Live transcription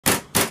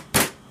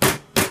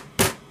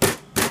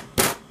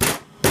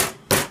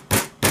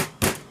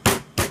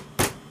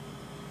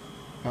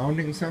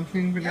pounding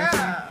something,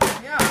 Vanessa?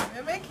 Yeah,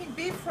 we're making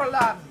beef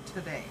rouladen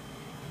today.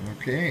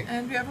 Okay.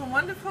 And we have a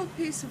wonderful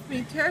piece of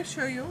meat here. I'll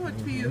show you what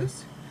we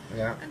use.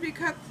 Yeah. And we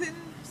cut thin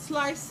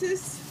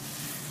slices.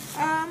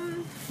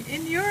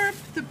 In Europe,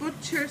 the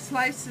butcher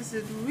slices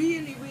it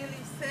really,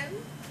 really thin.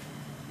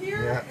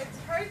 Here, it's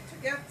hard to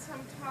get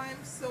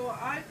sometimes, so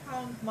I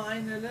pound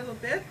mine a little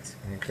bit.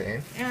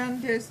 Okay.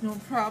 And there's no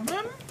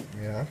problem.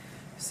 Yeah.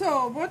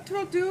 So what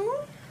we'll do...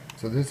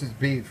 So this is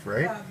beef,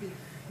 right? Yeah, beef.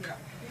 Yeah,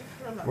 beef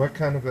rouladen. What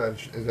kind of a,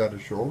 is that a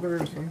shoulder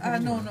or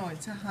something? No,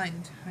 it's a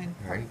hind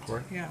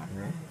part. Yeah.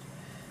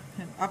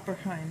 And upper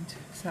hind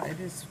side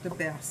is the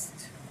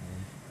best.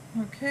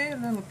 Okay, a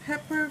little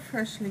pepper,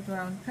 freshly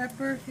ground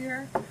pepper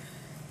here.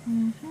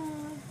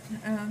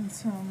 And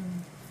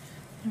some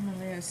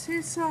Himalaya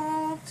sea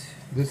salt.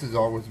 This is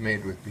always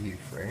made with beef,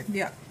 right?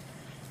 Yeah.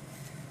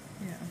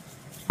 Yeah.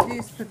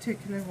 These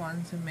particular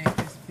ones are made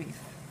with beef.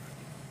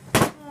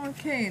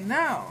 Okay,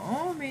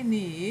 now we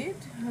need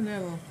a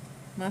little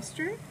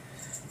mustard.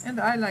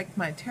 And I like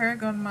my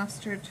Tarragon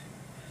mustard.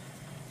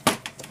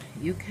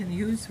 You can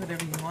use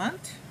whatever you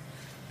want.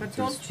 But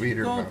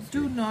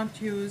do not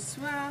use,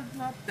 well,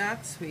 not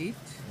that sweet.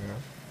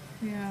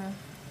 Yeah.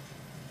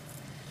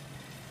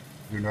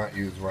 Do not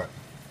use what?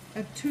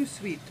 Too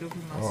sweet of a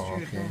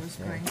mustard, I was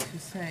going to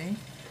say.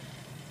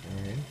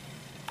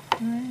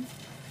 Right.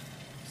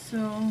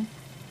 So,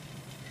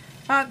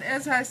 but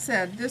as I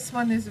said, this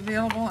one is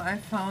available. I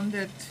found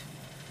it,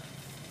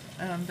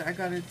 and I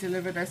got it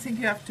delivered. I think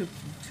you have to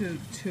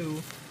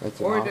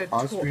That's order.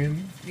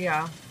 Austrian?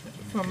 Yeah,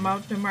 from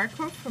Mautner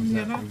Markhof from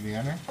Vienna. From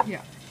Vienna?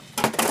 Yeah.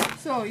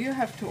 So you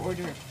have to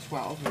order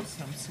 12 or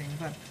something.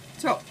 But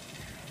so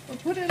we'll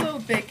put a little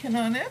bacon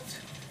on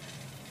it.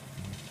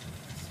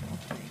 So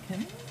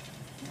bacon.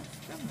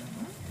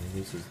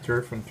 This is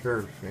turf and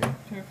turf, eh?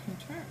 Turf and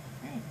turf,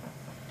 right.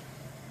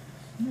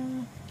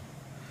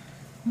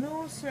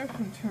 No surf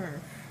and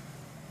turf.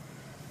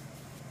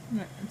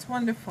 Right, it's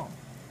wonderful.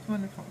 It's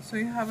wonderful. So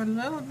you have a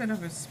little bit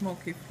of a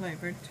smoky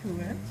flavor to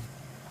it.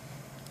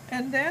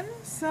 And then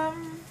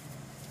some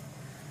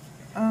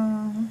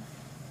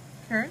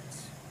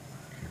carrots.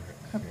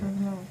 A couple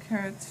of little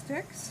carrot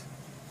sticks.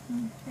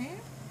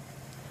 Okay.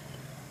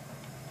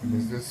 And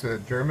is this a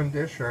German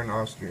dish or an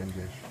Austrian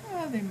dish?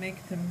 Well, they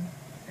make them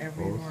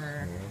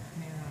everywhere.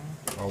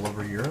 Both, yeah. All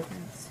over Europe?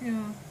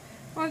 Yeah.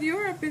 Well,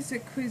 Europe is a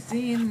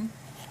cuisine.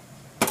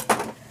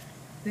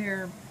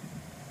 They're,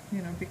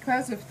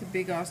 because of the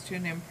big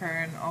Austrian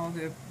Empire and all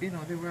the,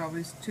 they were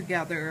always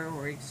together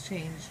or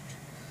exchanged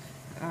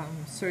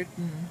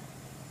certain.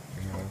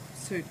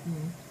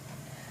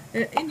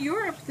 In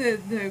Europe,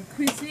 the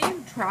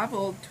cuisine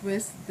traveled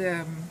with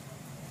the,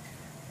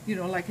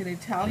 like an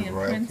Italian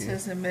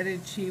princess, a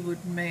Medici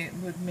would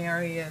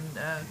marry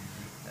a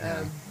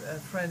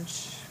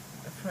French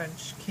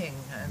king,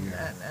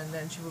 and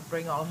then she would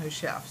bring all her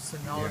chefs,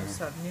 and all of a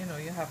sudden,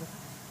 you have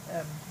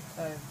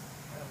a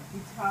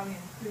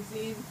Italian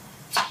cuisine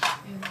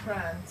in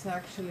France.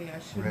 Actually, I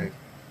shouldn't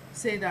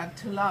say that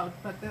too loud,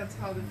 but that's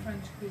how the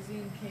French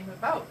cuisine came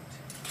about.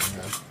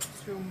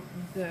 Through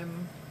the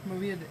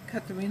Maria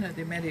Caterina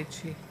de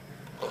Medici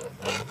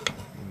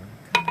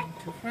coming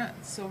to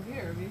France. So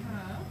here we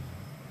have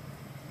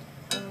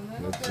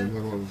a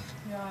little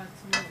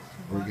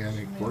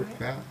organic pork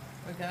fat.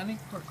 Organic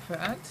pork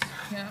fat.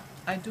 Yeah,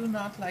 I do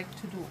not like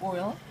to do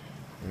oil.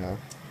 Yeah.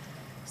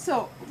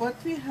 So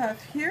what we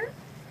have here,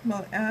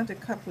 we'll add a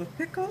couple of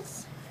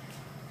pickles.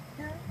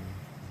 Here.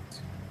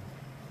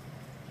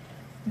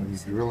 I'm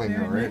drilling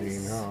already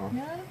now.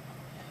 Yeah.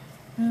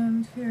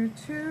 And here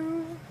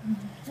too.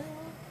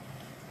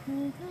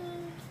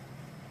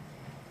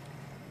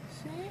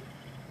 See?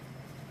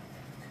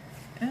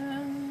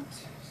 And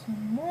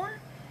some more.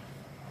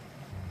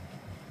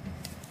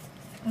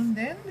 And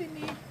then we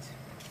need a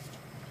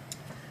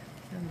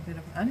little bit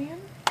of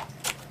onion.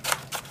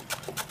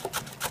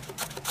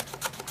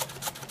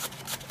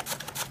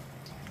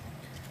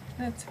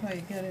 That's how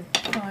you get it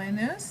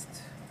finest.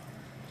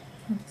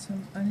 Put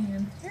some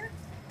onion here.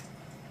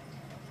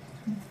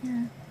 Some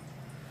here.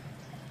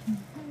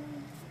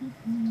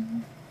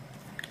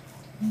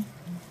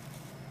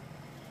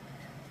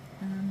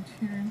 And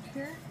here and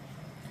here.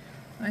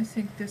 I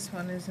think this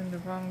one is in the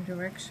wrong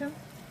direction.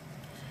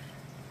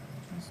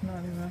 There's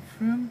not enough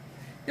room.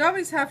 You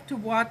always have to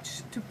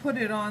watch to put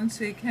it on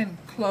so you can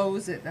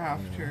close it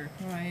after,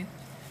 right?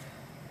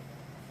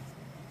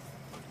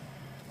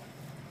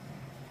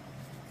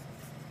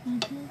 A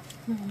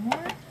little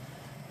more.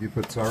 You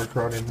put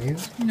sauerkraut in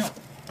these? No, not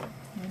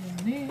in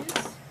these.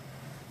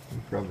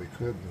 You probably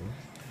could, though.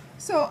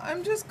 So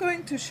I'm just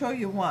going to show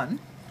you one.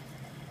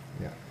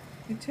 Yeah.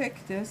 You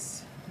take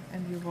this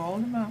and you roll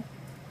them up.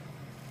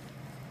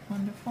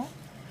 Wonderful.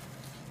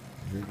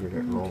 You're good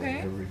at rolling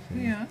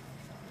everything. Yeah.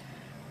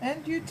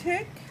 And you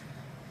take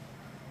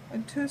a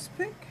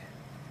toothpick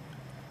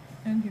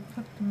and you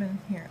put them in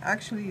here.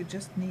 Actually, you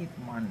just need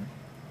one.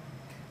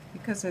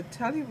 Because I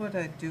tell you what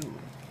I do.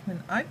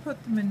 When I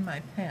put them in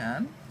my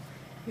pan,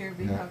 here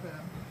we have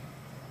a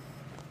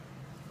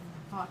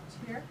pot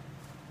here,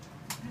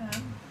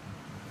 pan.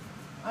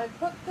 I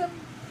put them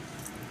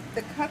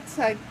the cut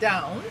side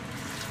down.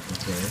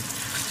 Okay.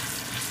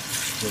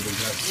 So does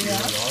that seal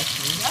it off?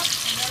 Yep,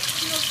 and that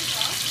seals it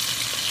off.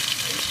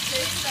 They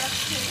stay in that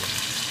shape.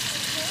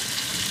 Okay.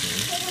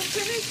 So we'll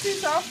finish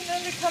these off and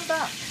then we come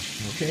back.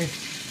 Okay.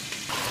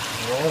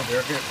 Oh,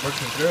 they're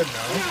looking good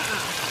now. Yeah.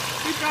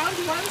 We browned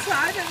one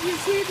side and you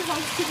see it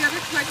holds together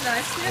quite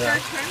nicely, and I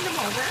turned them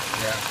over.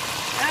 Yeah.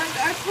 And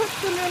I put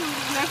the little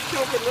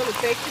leftover little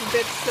bacon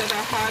bits that I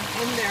had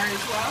in there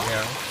as well.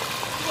 Yeah.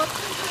 What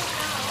we do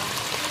now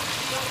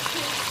is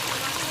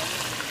some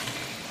onions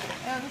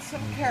and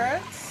some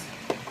carrots.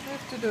 We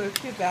have to do a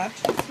few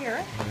batches here.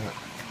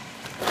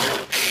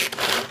 Yeah.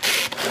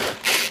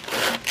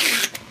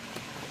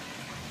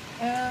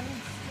 And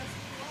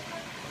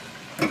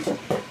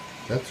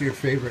that's your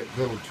favorite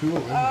little tool,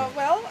 isn't it?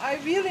 well, I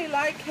really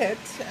like it.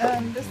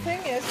 And the thing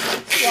is,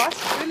 it's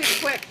washed really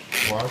quick.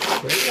 Wash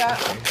quick? Yeah.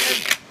 Okay.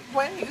 And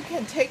when you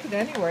can take it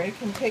anywhere, you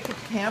can take it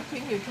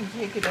camping, you can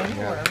take it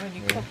anywhere when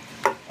you cook.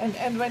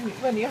 And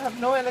when you have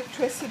no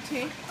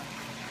electricity,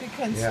 you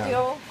can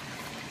still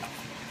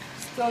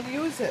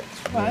use it,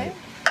 right?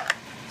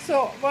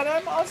 So what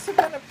I'm also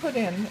going to put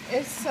in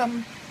is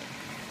some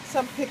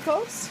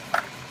pickles,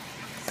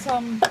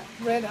 some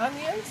red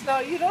onions. Now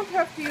you don't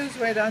have to use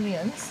red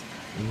onions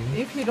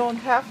if you don't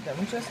have them.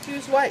 Just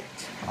use white,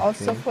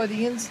 also for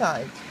the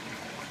inside.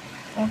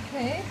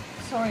 Okay,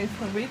 sorry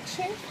for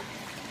reaching.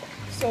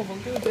 So we'll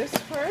do this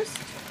first.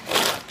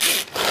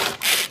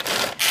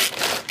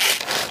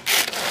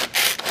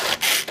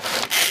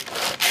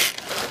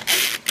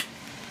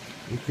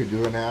 You could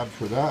do an ad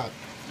for that.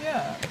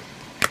 Yeah.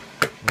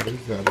 What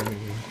is that? I mean,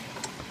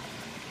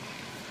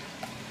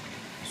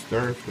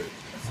 Starfruit.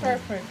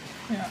 Starfruit,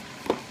 yeah.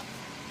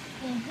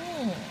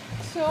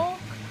 So,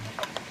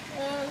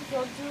 and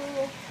we'll do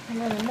a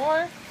little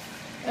more.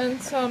 And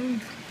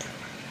some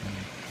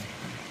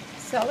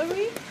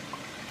celery.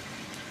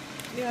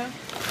 Yeah.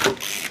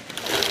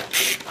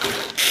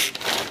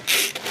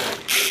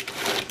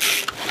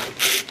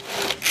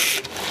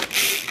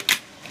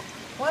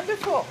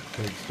 Wonderful.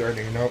 It's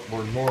starting out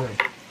more.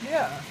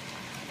 Yeah.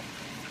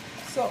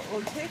 So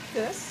we'll take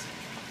this.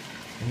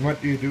 And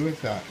what do you do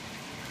with that?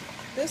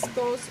 This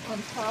goes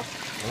on top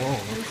Oh,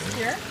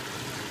 here.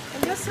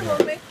 And this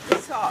will make the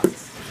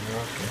sauce.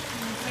 Okay.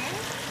 Okay.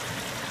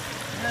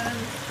 And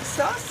the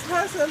sauce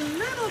has a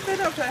little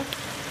bit of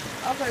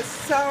a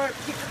sour,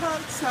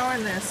 piquant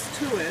sourness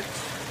to it.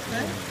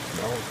 Right?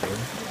 Smells good.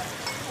 Yeah.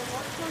 So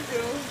what we'll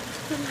do is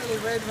put a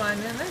little red wine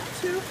in it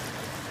too.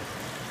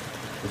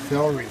 The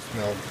celery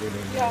smells good in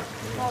Yeah,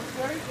 there. smells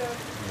very good.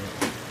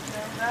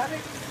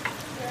 Aromatic,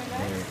 very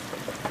nice.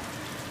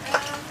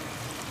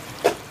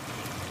 And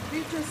we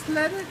just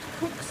let it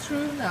cook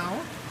through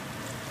now.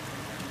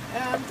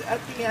 And at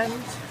the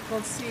end,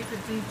 we'll see if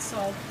it needs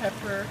salt,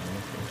 pepper.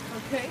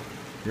 Okay?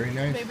 Very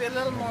nice. Maybe a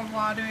little more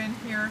water in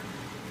here.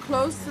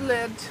 Close the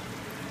lid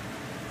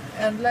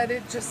and let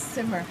it just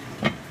simmer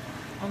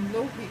on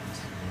low heat.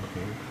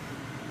 Okay.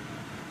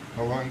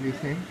 How long do you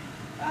think?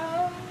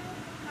 Half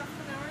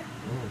an hour.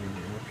 Oh,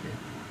 okay.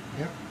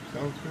 Yep,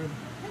 sounds good.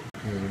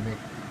 Okay, you make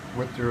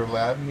with the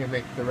rouladen, you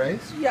make the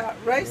rice? Yeah,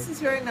 rice is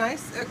very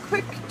nice. A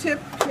quick tip,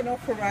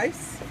 for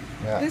rice.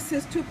 Yeah. This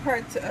is two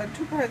parts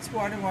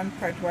water, 1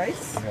 part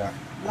rice. Yeah.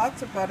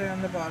 Lots of butter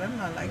on the bottom.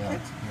 I like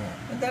it.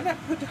 Yeah. And then I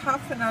put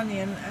half an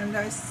onion and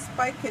I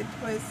spike it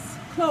with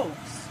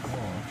cloves.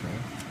 Oh,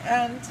 okay.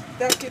 And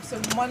that gives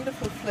a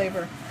wonderful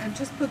flavor. And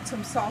just put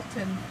some salt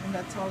in, and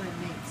that's all it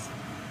needs.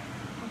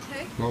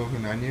 Okay? Clove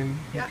and onion.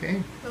 Yeah,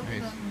 Okay. clove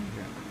and Nice. onion.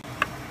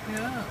 Yeah.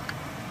 Yeah.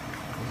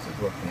 This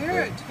is looking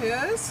Here good.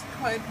 it is.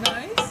 Quite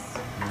nice.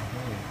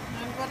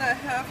 And what I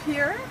have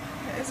here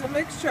is a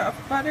mixture of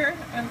butter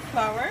and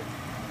flour,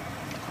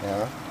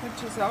 Yeah.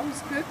 which is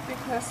always good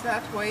because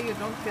that way you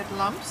don't get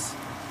lumps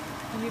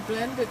and you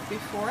blend it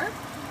before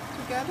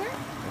together.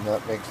 And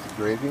that makes the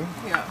gravy.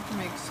 Yeah,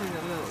 makes it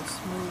a little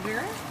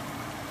smoother.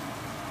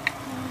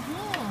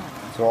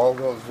 So all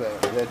those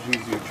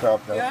veggies you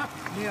chopped up, Yeah,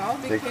 they all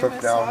they became cook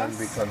a down sauce. and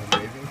become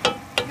gravy.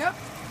 Yep,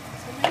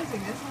 it's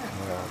amazing, isn't it?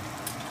 Yeah.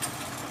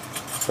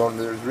 So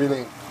there's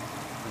really,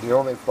 the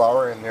only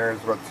flour in there is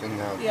what's in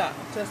that. Yeah,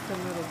 just a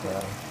little bit. Yeah.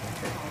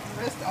 Okay.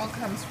 The rest all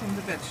comes from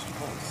the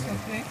vegetables,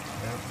 okay?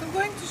 Yeah. So I'm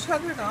going to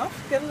shut it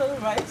off, get a little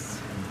rice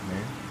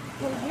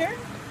Okay. in here.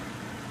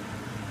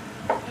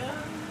 And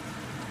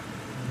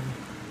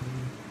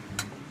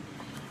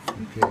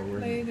Okay, we're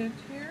plate it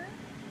here.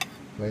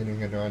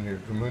 plating it on your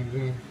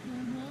Gmunden.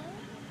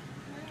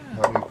 Yeah.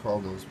 How do you call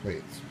those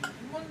plates?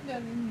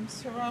 Munden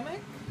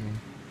ceramic.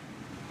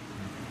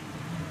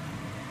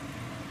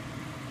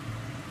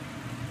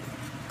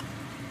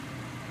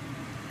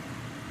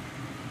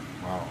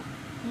 Wow.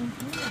 Who's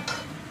gonna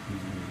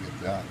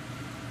get that?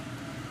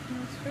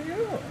 That's for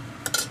you.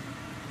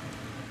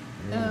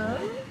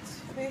 And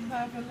we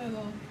have a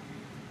little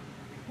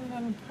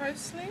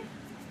parsley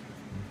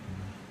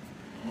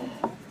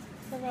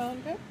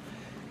around it.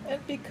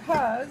 And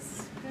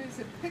because there's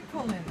a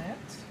pickle in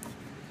it,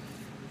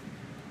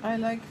 I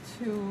like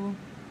to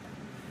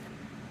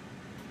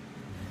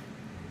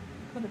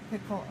put a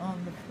pickle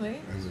on the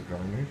plate As a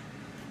garnish.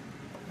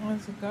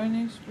 as a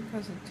garnish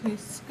because it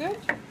tastes good.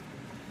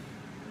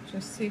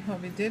 Just see how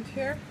we did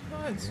here.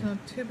 Oh, it's Okay.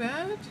 not too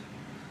bad.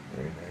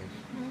 Very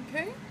nice.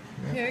 Okay,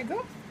 Yeah. here you go.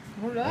 Nice.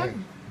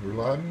 Rouladen.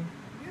 Rouladen.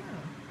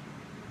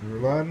 Yeah.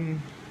 Rouladen,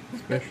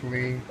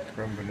 especially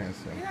from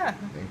Vanessa. Yeah.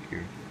 Thank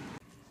you.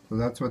 So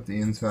that's what the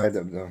inside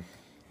of the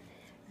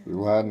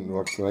rouladen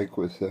looks like,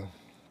 with the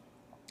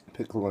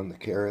pickle and the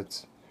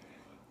carrots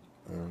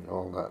and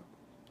all that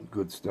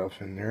good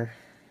stuff in there.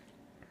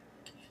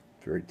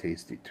 Very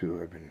tasty too.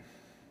 I've been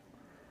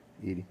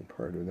eating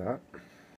part of that.